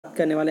बात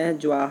करने वाले हैं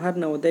जवाहर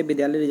नवोदय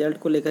विद्यालय रिजल्ट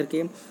को लेकर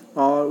के,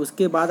 और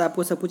उसके बाद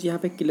आपको सब कुछ यहाँ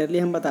पे क्लियरली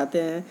हम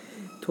बताते हैं।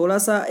 थोड़ा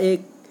सा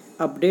एक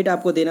अपडेट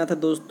आपको देना था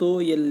दोस्तों,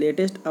 ये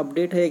लेटेस्ट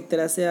अपडेट है एक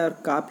तरह से और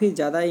काफ़ी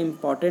ज़्यादा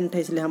इम्पॉर्टेंट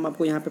है, इसलिए हम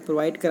आपको यहाँ पे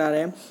प्रोवाइड करा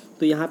रहे हैं।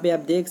 तो यहाँ पे आप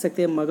देख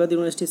सकते हैं मगध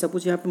यूनिवर्सिटी सब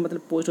कुछ यहाँ पे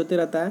मतलब पोस्ट होते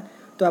रहता है।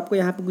 तो आपको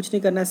यहाँ पे कुछ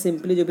नहीं करना है,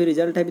 सिंपली जो भी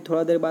रिजल्ट है अभी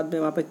थोड़ा देर बाद मैं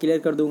वहाँ पे क्लियर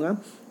कर दूँगा।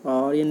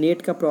 और ये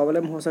नेट का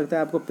प्रॉब्लम हो सकता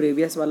है, आपको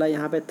प्रीवियस वाला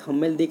यहाँ पे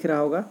थंबनेल दिख रहा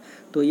होगा,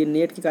 तो ये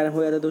नेट के कारण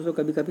हो जाता है दोस्तों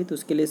कभी कभी, तो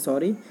उसके लिए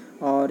सॉरी।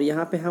 और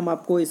यहाँ पे हम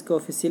आपको इसका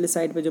ऑफिशियल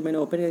साइट पे जो मैंने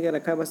ओपन करके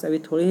रखा है, बस अभी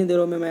थोड़ी ही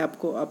देरों में मैं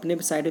आपको अपने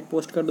साइट पे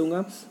पोस्ट कर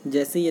दूँगा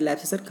जैसे ये लैब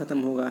सेशन ख़त्म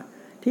होगा।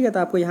 ठीक है, तो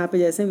आपको यहाँ पे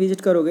जैसे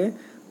विजिट करोगे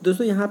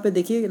दोस्तों, यहाँ पे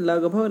देखिए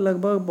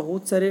लगभग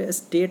बहुत सारे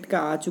स्टेट का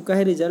आ चुका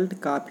है रिजल्ट।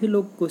 काफ़ी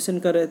लोग क्वेश्चन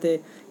कर रहे थे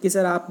कि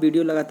सर आप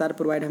वीडियो लगातार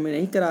प्रोवाइड हमें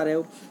नहीं करा रहे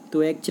हो।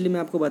 तो एक्चुअली मैं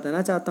आपको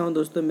बताना चाहता हूँ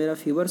दोस्तों, मेरा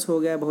फीवर्स हो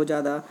गया है बहुत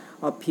ज़्यादा,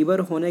 और फीवर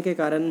होने के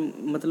कारण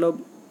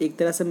मतलब एक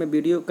तरह से मैं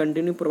वीडियो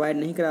कंटिन्यू प्रोवाइड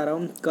नहीं करा रहा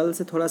हूँ। कल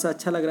से थोड़ा सा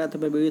अच्छा लग रहा है तो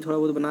मैं वीडियो थोड़ा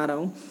बहुत बना रहा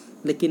हूँ,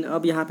 लेकिन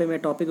अब यहाँ पे मैं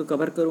टॉपिक को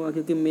कवर करूँगा,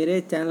 क्योंकि मेरे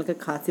चैनल का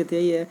खासियत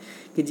यही है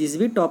कि जिस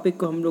भी टॉपिक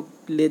को हम लोग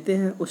लेते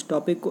हैं उस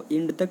टॉपिक को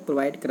एंड तक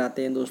प्रोवाइड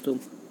कराते हैं दोस्तों।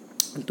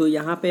 तो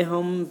यहाँ पे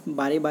हम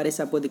बारी बारी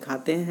से आपको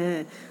दिखाते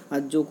हैं, और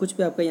जो कुछ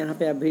भी आपका यहाँ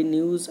पे अभी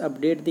न्यूज़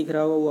अपडेट दिख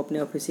रहा होगा वो अपने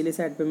ऑफिशियली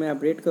साइट पे मैं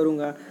अपडेट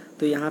करूँगा।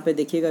 तो यहाँ पे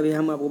देखिएगा, अभी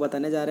हम आपको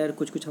बताने जा रहे हैं,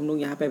 कुछ हम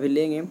लोग यहाँ पे अभी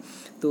लेंगे।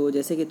 तो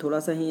जैसे कि थोड़ा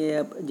सा ही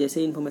अब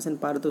जैसे इन्फॉर्मेशन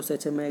पा रहे तो उससे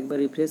अच्छा मैं एक बार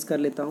रिफ्रेश कर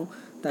लेता हूँ,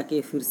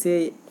 ताकि फिर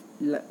से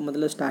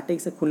मतलब स्टार्टिंग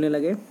से खुलने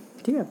लगे।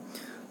 ठीक है,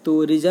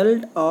 तो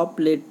result of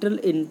lateral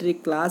entry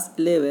class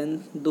 11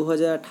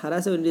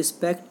 2018 से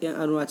रिस्पेक्ट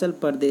अरुणाचल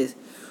प्रदेश।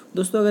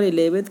 दोस्तों अगर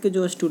 11th के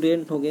जो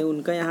स्टूडेंट होंगे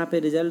उनका यहाँ पे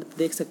रिज़ल्ट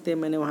देख सकते हैं,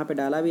 मैंने वहाँ पे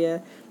डाला भी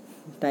है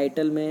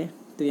टाइटल में।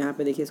 तो यहाँ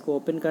पे देखिए, इसको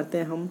ओपन करते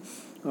हैं हम,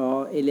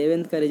 और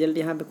 11th का रिज़ल्ट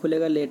यहाँ पे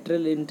खुलेगा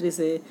लेटरल एंट्री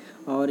से।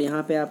 और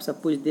यहाँ पे आप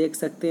सब कुछ देख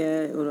सकते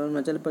हैं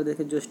अरुणाचल प्रदेश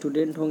के जो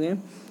स्टूडेंट होंगे।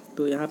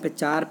 तो यहाँ पे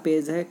 4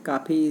 पेज है,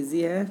 काफ़ी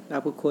इजी है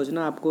आपको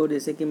खोजना। आपको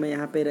जैसे कि मैं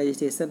यहाँ पे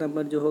रजिस्ट्रेशन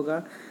नंबर जो होगा,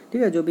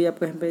 ठीक है, जो भी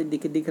आपको यहाँ पे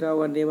दिख रहा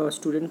होगा, नेम ऑफ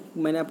स्टूडेंट,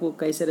 मैंने आपको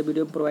कई सारे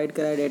वीडियो प्रोवाइड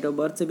करा है, डेट ऑफ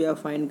बर्थ से भी आप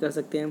फाइंड कर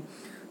सकते हैं।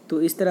 तो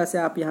इस तरह से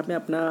आप यहाँ पे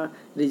अपना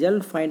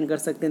रिजल्ट फाइंड कर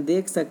सकते हैं।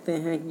 देख सकते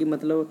हैं कि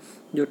मतलब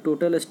जो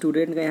टोटल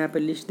स्टूडेंट का यहाँ पे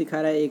लिस्ट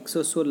दिखा रहा है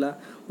 116,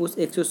 उस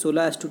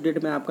 116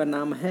 स्टूडेंट में आपका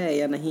नाम है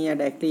या नहीं, या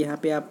डायरेक्टली यहाँ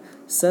पे आप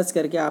सर्च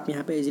करके आप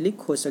यहाँ पे इजीली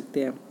खोज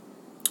सकते हैं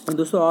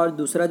दोस्तों। और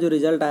दूसरा जो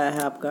रिज़ल्ट आया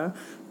है आपका,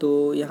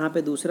 तो यहाँ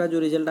पे दूसरा जो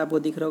रिज़ल्ट आपको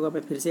दिख रहा होगा,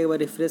 मैं फिर से एक बार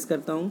रिफ्रेश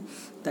करता हूँ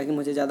ताकि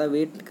मुझे ज़्यादा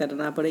वेट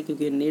करना पड़े,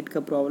 क्योंकि नेट का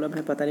प्रॉब्लम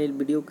है, पता नहीं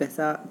वीडियो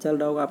कैसा चल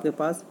रहा होगा आपके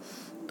पास।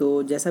 तो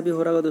जैसा भी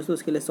हो रहा होगा दोस्तों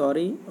उसके लिए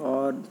सॉरी।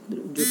 और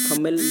जो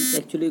थंबनेल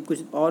एक्चुअली कुछ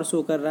और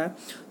शो कर रहा है,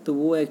 तो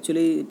वो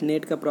एक्चुअली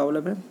नेट का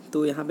प्रॉब्लम है।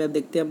 तो यहाँ पे आप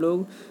देखते हैं हम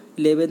लोग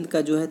 11th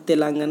का जो है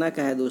तेलंगाना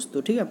का है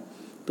दोस्तों। ठीक है,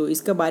 तो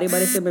इसका बारी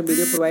बारी से मैं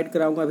वीडियो प्रोवाइड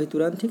कराऊँगा अभी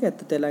तुरंत। ठीक है,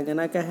 तो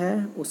तेलंगाना का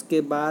है।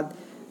 उसके बाद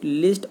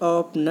list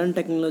of non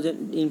technology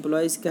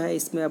employees का है,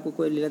 इसमें आपको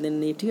कोई लेना देना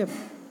नहीं। ठीक है,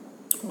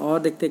 और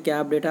देखते हैं क्या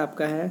अपडेट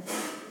आपका है।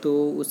 तो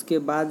उसके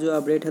बाद जो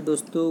अपडेट है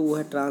दोस्तों वो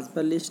है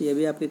ट्रांसफ़र लिस्ट, ये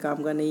भी आपके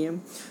काम का नहीं है।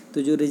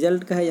 तो जो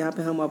रिज़ल्ट का है यहाँ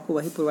पे हम आपको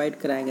वही प्रोवाइड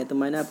कराएंगे। तो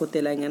मैंने आपको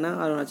तेलंगाना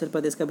और अरुणाचल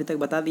प्रदेश का अभी तक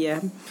बता दिया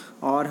है,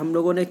 और हम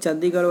लोगों ने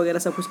चंडीगढ़ वगैरह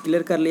सब कुछ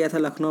क्लियर कर लिया था,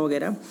 लखनऊ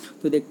वगैरह।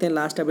 तो देखते हैं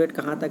लास्ट अपडेट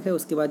कहाँ तक है।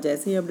 उसके बाद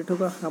जैसे ही अपडेट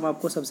होगा हम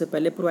आपको सबसे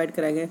पहले प्रोवाइड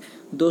कराएंगे।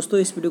 दोस्तों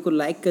इस वीडियो को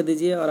लाइक कर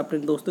दीजिए और अपने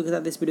दोस्तों के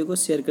साथ इस वीडियो को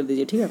शेयर कर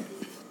दीजिए। ठीक है,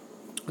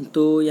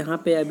 तो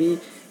यहाँ पे अभी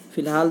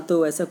फ़िलहाल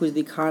तो ऐसा कुछ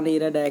दिखा नहीं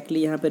रहा,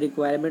 डायरेक्टली यहाँ पे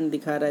रिक्वायरमेंट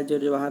दिखा रहा है जो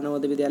जवाहर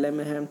नवोदय विद्यालय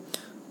में है।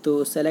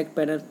 तो select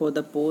panel for the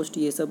post,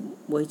 ये सब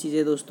वही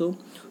चीज़ें दोस्तों।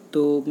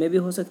 तो मे भी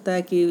हो सकता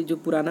है कि जो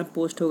पुराना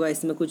पोस्ट होगा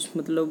इसमें कुछ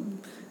मतलब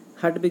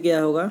हट भी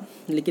गया होगा,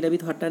 लेकिन अभी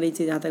तो हटना नहीं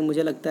चाहिए जहाँ तक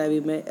मुझे लगता है।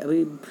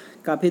 अभी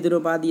काफ़ी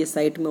दिनों बाद ये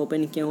साइट में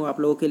ओपन किया हूँ आप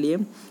लोगों के लिए,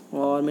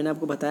 और मैंने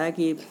आपको बताया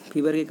कि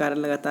फीवर के कारण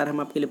लगातार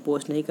हम आपके लिए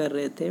पोस्ट नहीं कर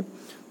रहे थे।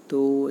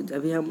 तो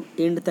अभी हम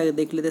एंड तक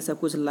देख लेते, सब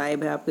कुछ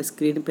लाइव है आपके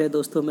स्क्रीन पे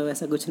दोस्तों। मैं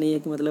वैसा कुछ नहीं है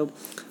कि मतलब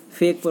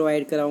फेक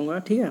प्रोवाइड कराऊंगा।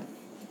 ठीक है,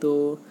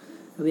 तो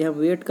अभी हम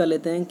वेट कर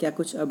लेते हैं क्या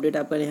कुछ अपडेट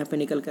आपका यहाँ पे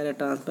निकल कर है।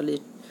 ट्रांसफर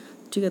लिस्ट,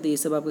 ठीक है, तो ये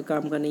सब आपके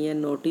काम का नहीं है।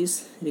 नोटिस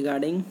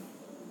रिगार्डिंग,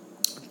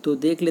 तो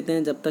देख लेते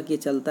हैं जब तक ये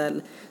चलता है।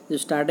 जो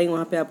स्टार्टिंग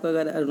वहाँ पे आपका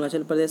अगर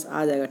अरुणाचल प्रदेश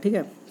आ जाएगा, ठीक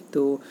है,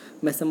 तो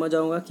मैं समझ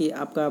जाऊँगा कि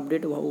आपका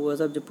अपडेट वो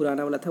सब जो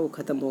पुराना वाला था वो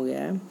ख़त्म हो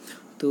गया है।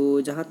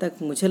 तो जहाँ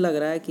तक मुझे लग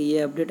रहा है कि ये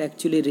अपडेट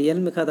एक्चुअली रियल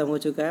में ख़त्म हो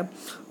चुका है।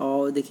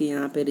 और देखिए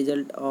यहाँ पे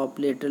result of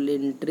lateral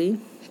entry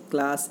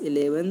class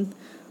 11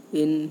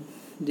 in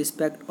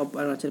respect of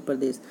Arunachal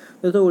Pradesh.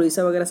 तो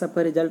उड़ीसा वगैरह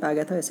सबका रिजल्ट आ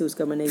गया था, ऐसे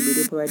उसका मैंने एक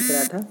वीडियो प्रोवाइड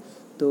कराया था।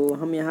 तो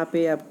हम यहाँ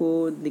पे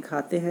आपको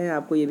दिखाते हैं,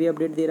 आपको ये भी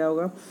अपडेट दे रहा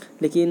होगा।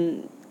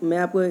 लेकिन मैं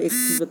आपको एक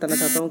चीज़ बताना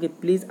चाहता हूँ कि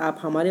प्लीज़ आप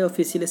हमारे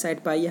ऑफिशियल साइट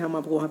पर आइए, हम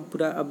आपको वहाँ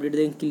पूरा अपडेट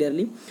देंगे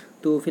क्लियरली।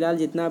 तो फिलहाल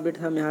जितना अपडेट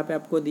हम यहाँ पे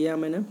आपको दिया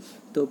मैंने,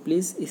 तो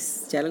प्लीज़ इस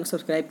चैनल को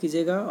सब्सक्राइब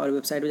कीजिएगा और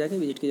वेबसाइट पर जाकर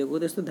विजिट कीजिएगा।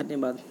 दोस्तों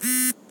धन्यवाद।